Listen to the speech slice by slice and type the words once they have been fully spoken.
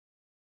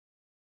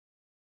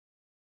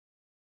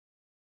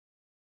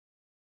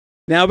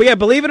Now, we got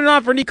Believe It or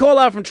Not for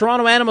Nicola from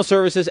Toronto Animal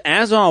Services.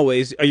 As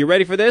always, are you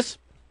ready for this?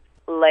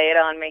 Lay it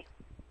on me.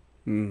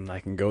 I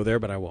can go there,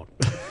 but I won't.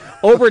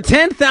 Over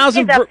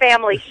 10,000... It's a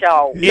family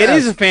show. It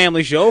is a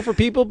family show for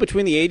people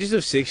between the ages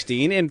of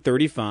 16 and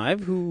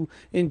 35 who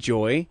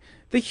enjoy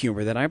the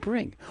humor that I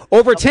bring.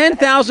 Over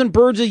 10,000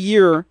 birds a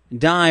year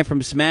die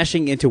from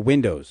smashing into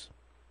windows.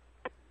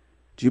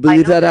 Do you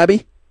believe that,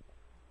 Abby?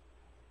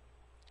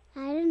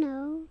 I don't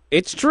know.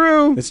 It's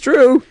true. It's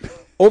true.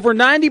 Over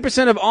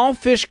 90% of all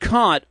fish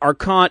caught are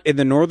caught in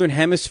the northern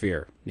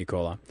hemisphere,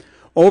 Nicola.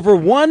 Over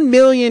 1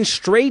 million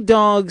stray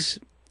dogs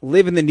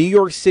live in the New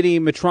York City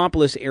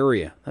metropolis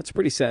area. That's a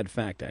pretty sad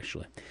fact,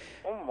 actually.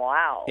 Oh,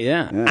 wow.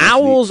 Yeah.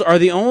 Owls are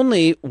the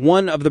only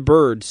one of the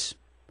birds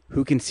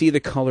who can see the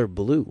color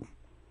blue.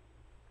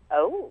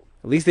 Oh.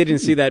 At least they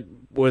didn't see that,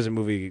 what was it,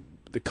 movie,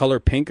 The Color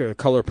Pink or The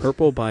Color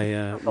Purple by...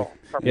 Purple.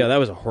 Yeah, that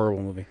was a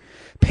horrible movie.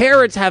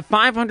 Parrots have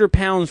 500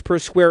 pounds per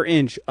square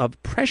inch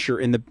of pressure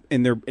in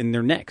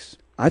their necks.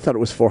 I thought it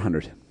was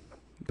 400.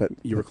 But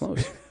you were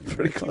close.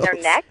 Pretty close. Their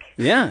neck?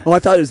 Yeah. Oh, I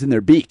thought it was in their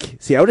beak.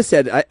 See, I would have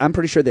said, I'm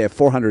pretty sure they have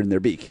 400 in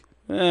their beak.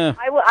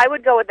 I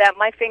would go with that.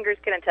 My fingers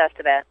can attest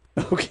to that.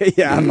 Okay,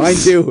 yeah, mine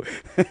too.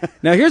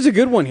 Now, here's a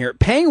good one here.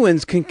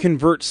 Penguins can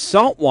convert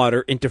salt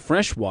water into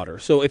fresh water.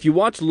 So if you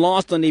watch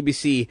Lost on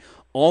ABC,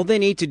 all they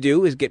need to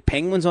do is get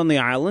penguins on the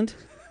island,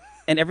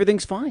 and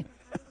everything's fine.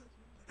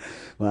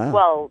 Wow.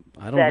 Well,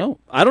 I don't know.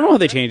 I don't know how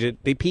they change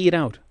it. They pee it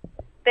out.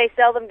 They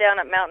sell them down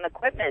at Mountain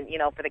Equipment,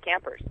 for the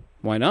campers.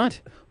 Why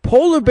not?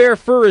 Polar bear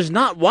fur is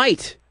not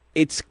white.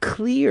 It's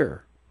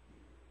clear.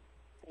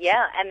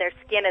 Yeah, and their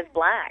skin is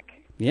black.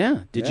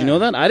 Yeah. Did you know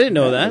that? I didn't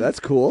know that. That's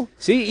cool.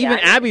 See, even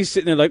Abby's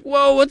sitting there like,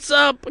 whoa, what's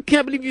up? I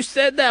can't believe you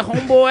said that,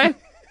 homeboy.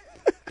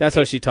 That's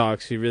how she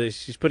talks.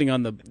 She's putting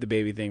on the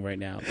baby thing right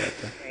now. But,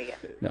 There you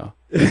go.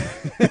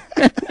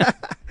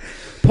 no.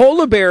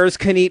 Polar bears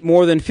can eat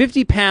more than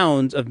 50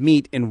 pounds of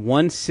meat in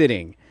one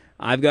sitting.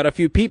 I've got a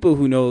few people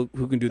who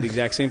can do the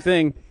exact same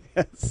thing.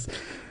 Yes.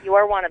 You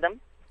are one of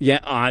them.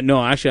 Yeah,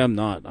 no, actually, I'm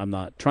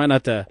not. Try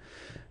not to.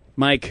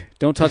 Mike,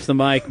 don't touch the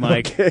mic,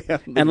 Mike. Okay,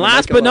 and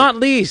last but not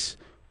least,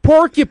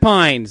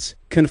 porcupines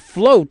can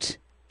float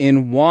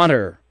in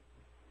water.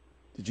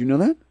 Did you know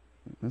that?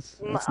 That's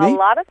A neat.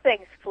 lot of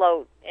things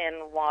float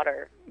in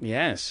water.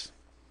 Yes.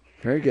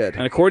 Very good.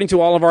 And according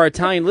to all of our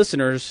Italian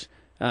listeners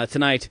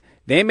tonight,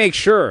 they make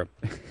sure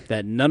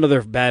that none of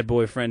their bad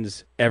boy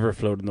friends ever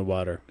float in the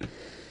water.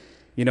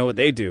 You know what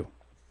they do?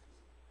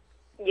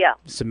 Yeah.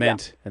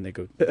 Cement, and they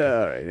go. All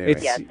right. Anyway.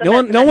 It's, Yeah,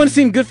 no one's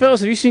seen Goodfellas.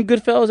 Have you seen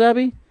Goodfellas,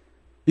 Abby?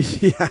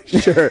 Yeah,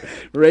 sure.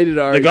 Rated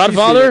R. The You've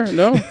Godfather? seen it.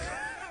 No.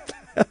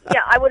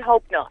 Yeah, I would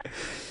hope not.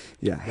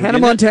 Yeah. Hannah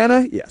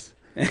Montana? Yes.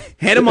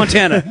 Hannah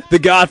Montana, The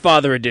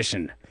Godfather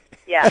edition.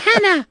 Yeah.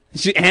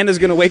 Hannah's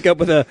gonna wake up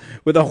with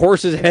a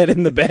horse's head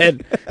in the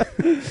bed,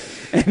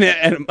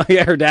 and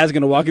her dad's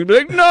gonna walk in and be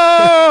like,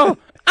 "No,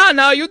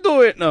 no, you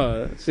do it."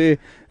 No, see,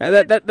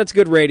 that's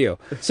good radio.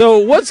 So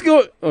what's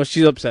going? Oh,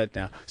 she's upset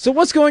now. So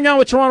what's going on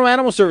with Toronto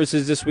Animal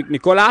Services this week,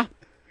 Nicola?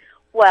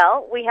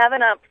 Well, we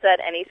haven't upset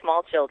any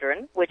small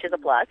children, which is a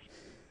plus.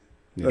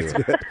 That's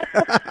good.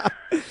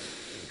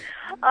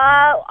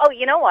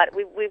 You know what?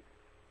 We've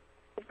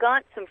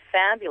got some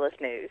fabulous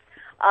news.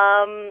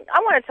 I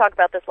wanted to talk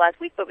about this last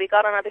week, but we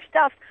got on other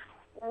stuff.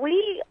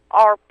 We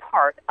are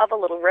part of a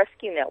little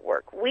rescue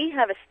network. We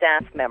have a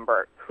staff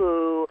member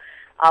who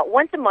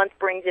once a month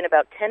brings in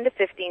about 10 to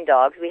 15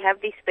 dogs. We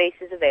have these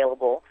spaces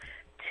available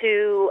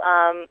to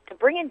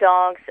bring in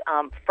dogs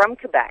from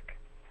Quebec.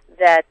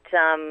 That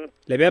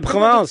Les belles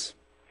provinces.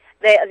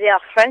 they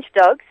are French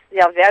dogs. They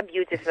are very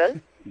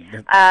beautiful.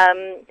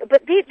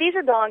 But these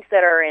are dogs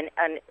that are in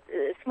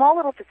small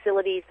little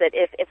facilities that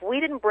if we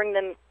didn't bring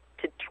them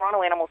to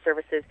Toronto Animal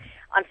Services,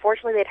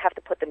 unfortunately they'd have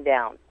to put them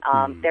down.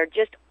 They're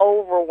just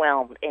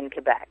overwhelmed in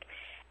Quebec.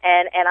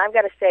 And I've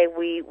got to say,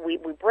 we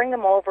bring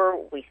them over,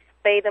 we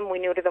spay them, we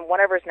neuter them,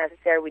 whatever is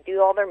necessary. We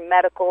do all their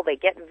medical, they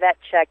get vet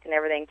checked and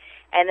everything,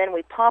 and then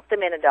we pop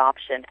them in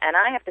adoption. And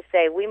I have to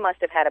say, we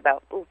must have had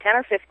about 10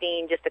 or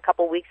 15 just a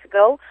couple weeks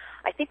ago.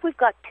 I think we've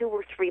got 2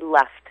 or 3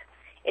 left.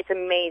 It's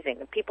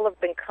amazing. People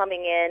have been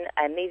coming in,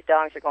 and these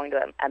dogs are going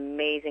to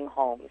amazing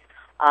homes.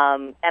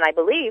 And I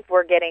believe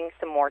we're getting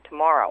some more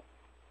tomorrow.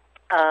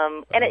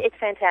 And it's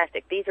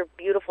fantastic. These are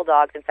beautiful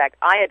dogs. In fact,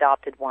 I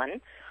adopted one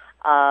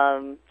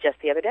just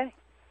the other day.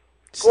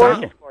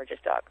 Gorgeous, gorgeous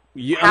dog.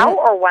 How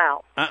or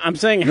wow? I'm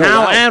saying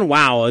how and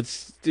wow.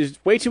 There's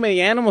way too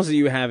many animals that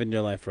you have in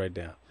your life right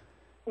now.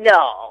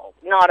 No,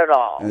 not at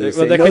all. Well,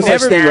 there no could such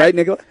never thing, be- right,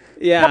 Nicola?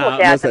 Yeah. Couple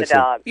cats and a such thing.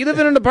 dog. You live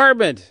in an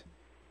apartment.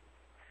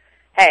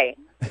 Hey,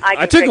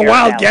 I took a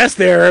wild guess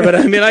there, but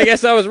I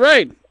guess I was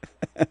right.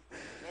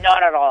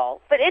 Not at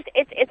all. But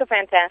it's a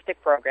fantastic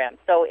program.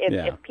 So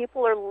Yeah. if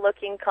people are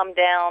looking, come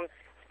down,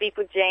 speak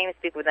with James,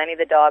 speak with any of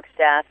the dog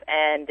staff,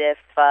 and if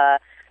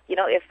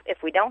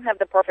we don't have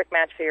the perfect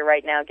match for you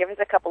right now, give us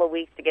a couple of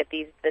weeks to get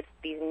these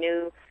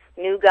new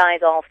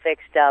guys all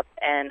fixed up,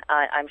 and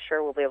I'm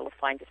sure we'll be able to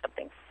find you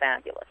something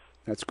fabulous.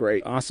 That's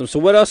great. Awesome. So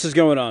what else is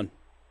going on?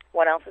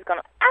 What else is going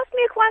to ask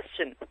me a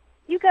question?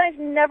 You guys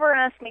never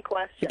ask me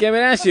questions. Okay, I'm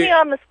gonna ask Put you. me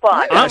on the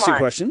spot. I'll ask Come you a on.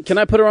 question. Can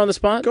I put her on the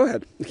spot? Go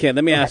ahead. Okay,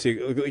 let me ask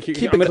you.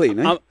 Keep it clean,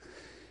 eh?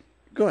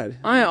 Go ahead.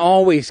 I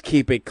always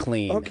keep it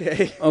clean.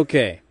 Okay.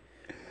 Okay.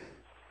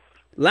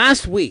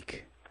 Last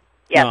week.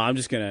 Yeah. No, I'm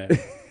just gonna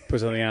put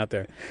something out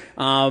there.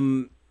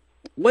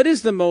 What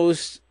is the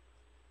most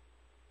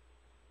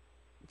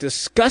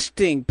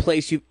disgusting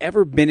place you've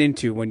ever been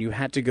into when you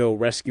had to go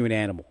rescue an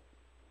animal?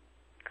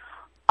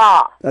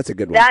 That's a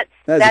good one.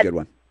 That's a good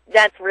one.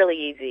 That's really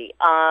easy.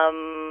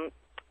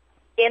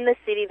 In the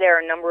city, there are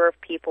a number of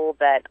people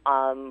that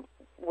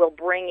will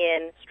bring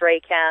in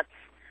stray cats,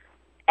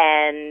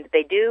 and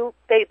they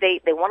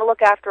want to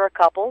look after a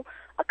couple.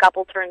 A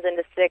couple turns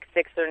into 6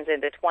 turns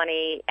into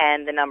 20,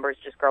 and the numbers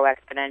just grow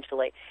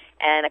exponentially.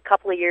 And a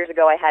couple of years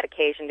ago, I had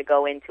occasion to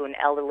go into an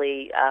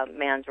elderly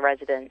man's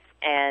residence,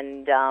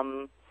 and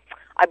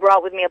I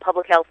brought with me a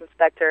public health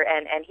inspector,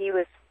 and he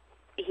was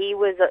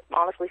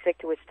honestly sick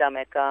to his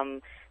stomach.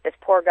 This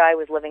poor guy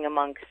was living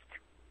amongst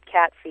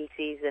cat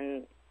feces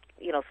and,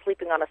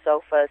 sleeping on a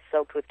sofa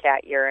soaked with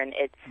cat urine.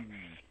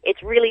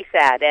 It's really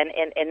sad. And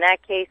in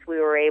that case, we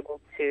were able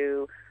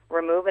to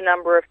remove a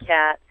number of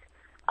cats.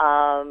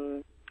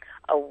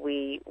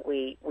 We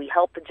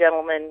helped the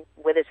gentleman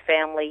with his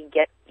family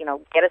get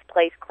his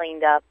place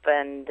cleaned up,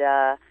 and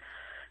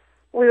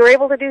we were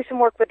able to do some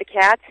work with the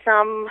cats.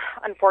 Some,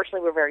 unfortunately,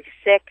 were very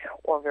sick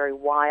or very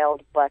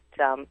wild, but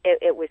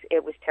it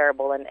was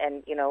terrible.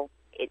 And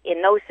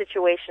in those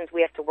situations,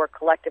 we have to work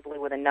collectively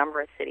with a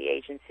number of city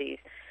agencies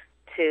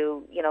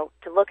to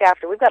look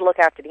after. We've got to look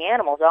after the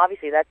animals.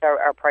 Obviously, that's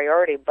our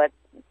priority. But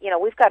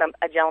we've got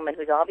a gentleman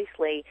who's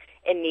obviously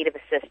in need of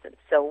assistance.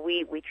 So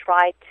we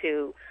try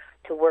to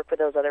work with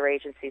those other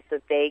agencies so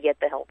they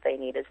get the help they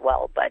need as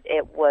well. But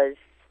it was.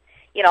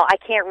 I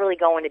can't really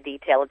go into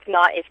detail. It's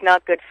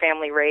not good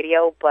family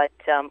radio, but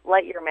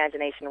let your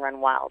imagination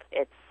run wild.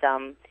 It's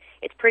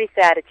pretty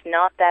sad. It's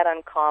not that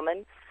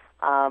uncommon,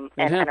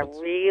 and a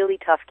really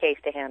tough case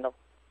to handle.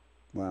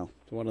 Wow,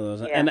 it's one of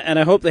those. Yeah. And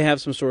I hope they have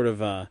some sort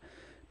of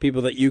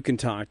people that you can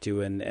talk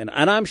to, and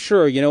I'm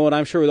sure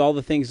I'm sure with all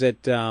the things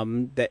that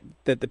that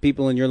the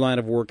people in your line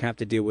of work have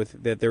to deal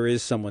with, that there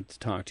is someone to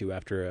talk to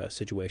after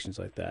situations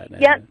like that.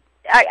 Yeah.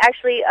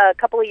 Actually, a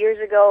couple of years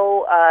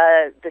ago,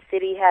 the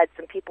city had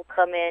some people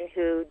come in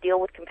who deal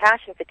with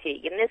compassion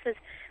fatigue, and this is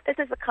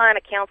the kind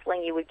of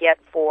counseling you would get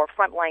for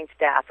frontline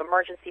staff,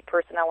 emergency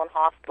personnel in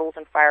hospitals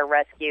and fire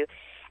rescue.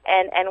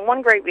 And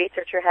one great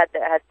researcher had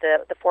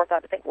the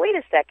forethought to think, wait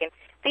a second,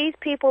 these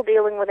people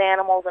dealing with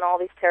animals in all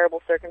these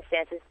terrible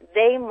circumstances,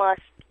 they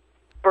must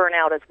burn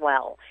out as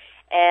well.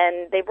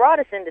 And they brought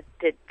us in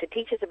to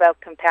teach us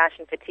about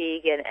compassion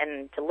fatigue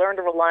and to learn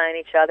to rely on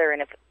each other.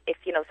 And if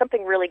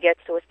something really gets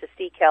to us, to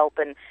seek help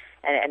and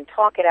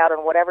talk it out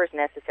on whatever's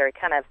necessary,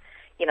 kind of,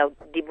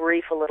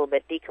 debrief a little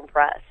bit,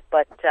 decompress.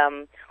 But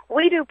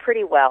we do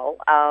pretty well.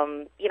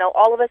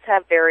 All of us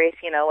have various,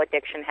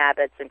 addiction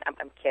habits. And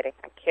I'm kidding.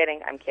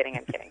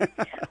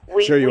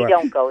 We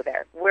don't go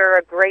there. We're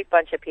a great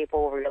bunch of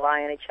people. We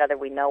rely on each other.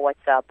 We know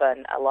what's up,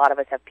 and a lot of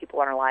us have people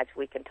in our lives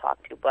we can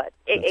talk to. But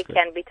it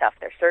can be tough.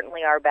 There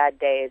certainly are bad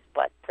days,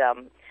 but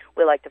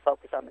we like to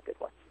focus on the good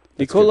ones.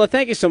 Nicola,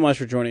 thank you so much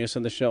for joining us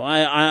on the show.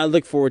 I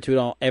look forward to it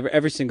all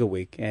every single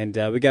week. And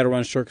we got to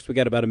run short because we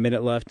got about a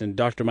minute left. And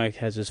Dr. Mike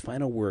has his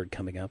final word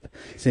coming up.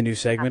 It's a new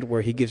segment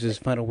where he gives his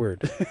final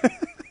word.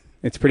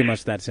 It's pretty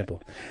much that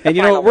simple. And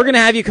we're going to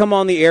have you come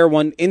on the air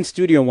in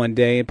studio one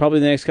day, probably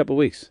the next couple of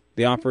weeks.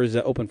 The offer is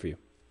open for you.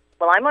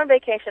 Well, I'm on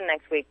vacation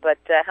next week, but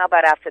how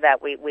about after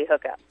that we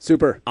hook up?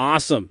 Super.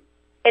 Awesome.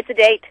 It's a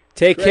date.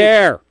 Take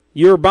care.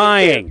 You're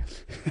buying.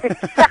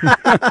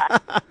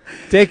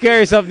 Take care of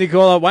yourself,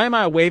 Nicola. Why am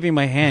I waving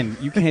my hand?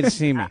 You can't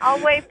see me. I'll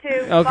wave too.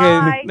 Okay,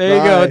 Bye. there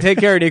you go. Take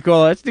care,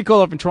 Nicola. It's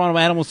Nicola from Toronto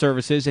Animal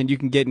Services, and you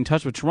can get in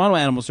touch with Toronto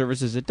Animal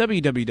Services at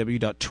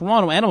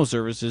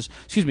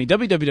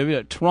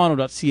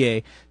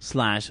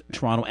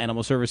www.torontoanimalservices.ca/Toronto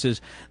Animal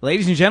Services.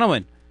 Ladies and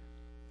gentlemen,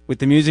 with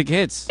the music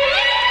hits,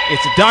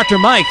 it's Dr.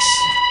 Mike's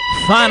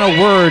final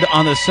word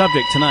on the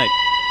subject tonight.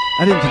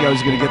 I didn't think I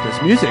was going to get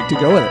this music to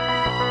go with it.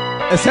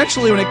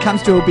 Essentially, when it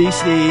comes to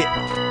obesity,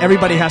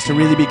 everybody has to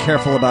really be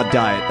careful about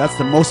diet. That's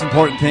the most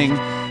important thing.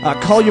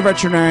 Call your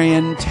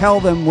veterinarian, tell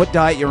them what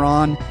diet you're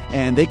on,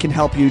 and they can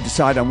help you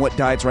decide on what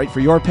diet's right for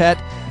your pet.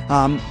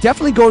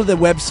 Definitely go to the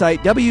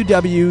website,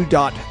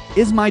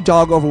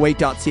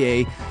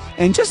 www.ismydogoverweight.ca.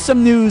 And just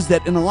some news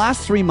that in the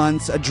last 3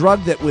 months, a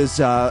drug that was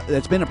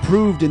that's been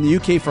approved in the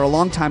UK for a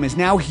long time is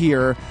now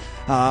here.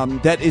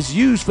 That is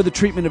used for the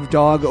treatment of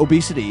dog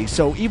obesity.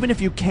 So even if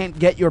you can't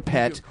get your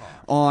pet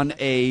on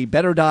a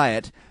better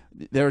diet,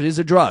 there is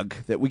a drug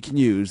that we can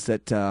use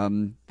that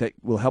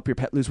will help your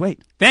pet lose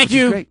weight. Thank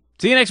you. Great.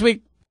 See you next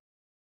week.